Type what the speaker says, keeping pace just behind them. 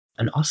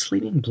An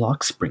oscillating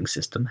block spring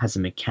system has a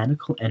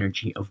mechanical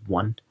energy of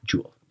 1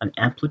 joule, an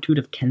amplitude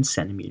of 10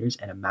 centimeters,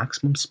 and a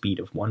maximum speed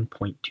of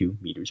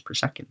 1.2 meters per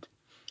second.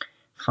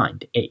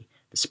 Find A,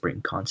 the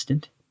spring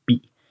constant,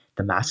 B,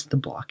 the mass of the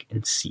block,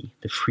 and C,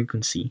 the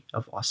frequency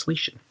of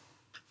oscillation.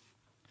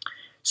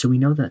 So we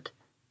know that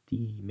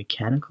the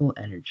mechanical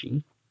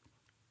energy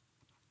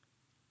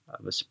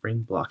of a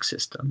spring block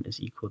system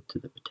is equal to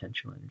the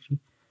potential energy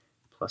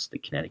plus the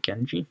kinetic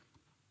energy.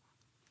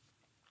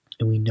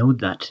 And we know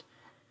that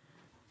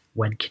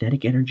when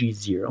kinetic energy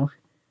is 0,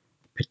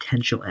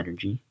 potential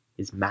energy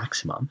is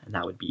maximum, and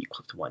that would be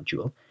equal to 1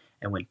 joule.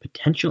 And when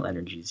potential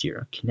energy is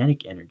 0,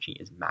 kinetic energy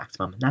is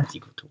maximum, and that's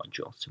equal to 1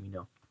 joule. So we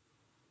know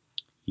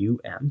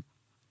UM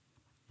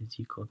is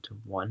equal to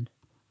 1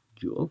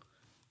 joule.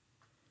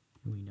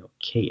 And we know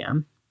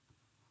Km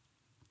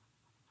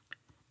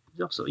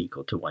is also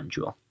equal to 1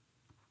 joule.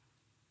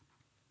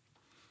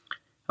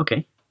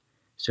 Okay,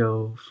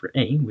 so for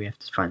A, we have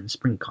to find the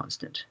spring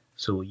constant.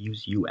 So we'll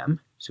use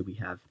UM. So we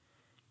have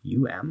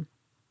UM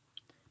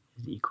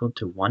is equal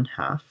to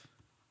 1/2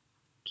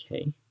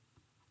 K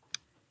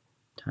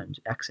times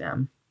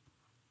XM,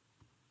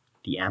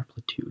 the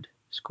amplitude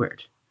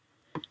squared.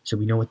 So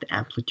we know what the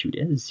amplitude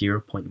is,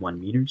 0.1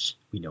 meters.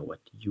 We know what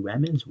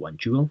UM is, 1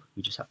 joule.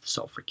 We just have to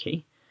solve for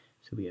K.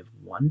 So we have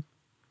 1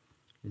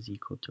 is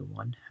equal to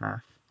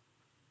 1/2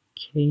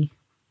 K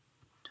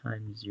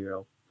times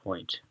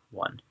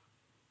 0.1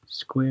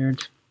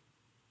 squared.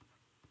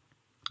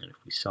 And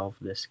if we solve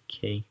this,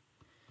 K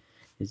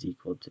is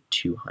equal to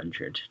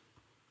 200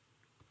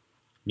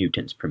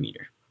 newtons per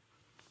meter.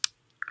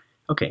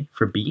 Okay,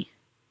 for B,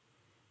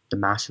 the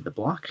mass of the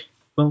block,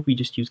 well, we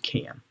just use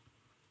Km.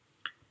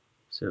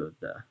 So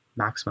the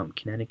maximum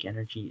kinetic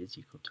energy is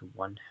equal to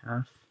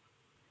 1/2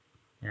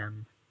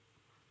 m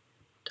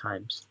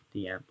times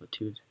the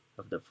amplitude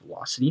of the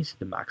velocity, so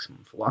the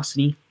maximum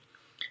velocity.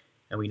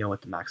 And we know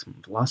what the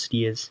maximum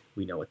velocity is.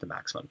 We know what the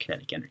maximum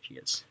kinetic energy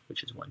is,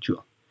 which is 1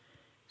 joule.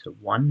 So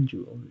 1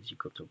 joule is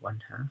equal to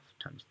 1/2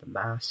 times the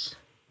mass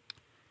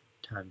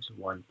times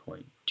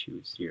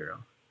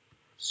 1.20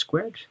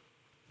 squared.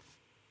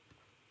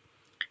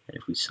 And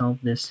if we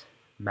solve this,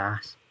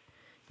 mass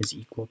is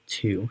equal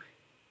to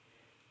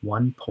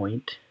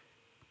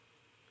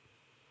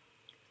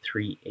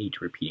 1.38,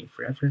 repeating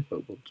forever,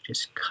 but we'll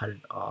just cut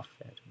it off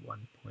at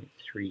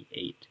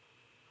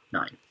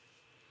 1.389.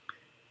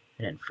 And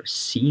then for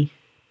C,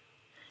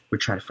 we're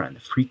trying to find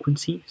the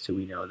frequency, so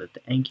we know that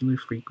the angular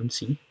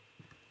frequency,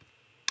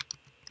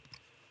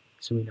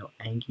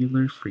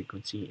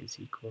 is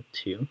equal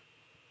to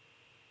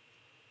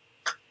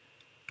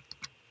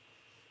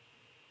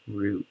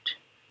root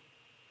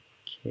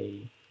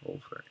K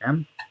over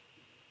M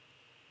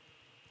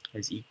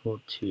is equal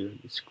to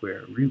the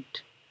square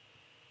root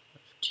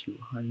of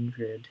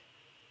 200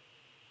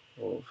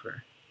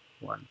 over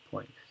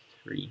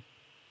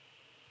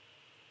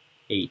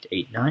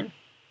 1.3889.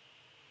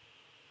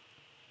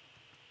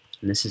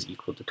 And this is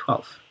equal to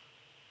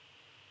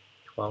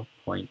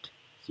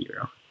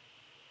 12.0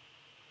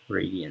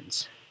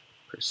 radians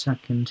per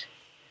second.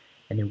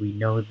 And then we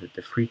know that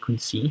the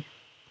frequency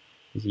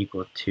is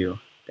equal to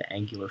the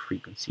angular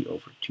frequency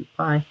over 2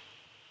 pi.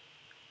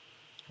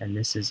 And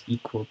this is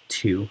equal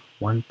to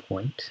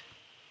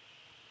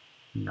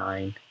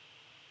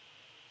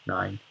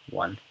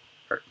 1.991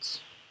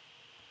 hertz.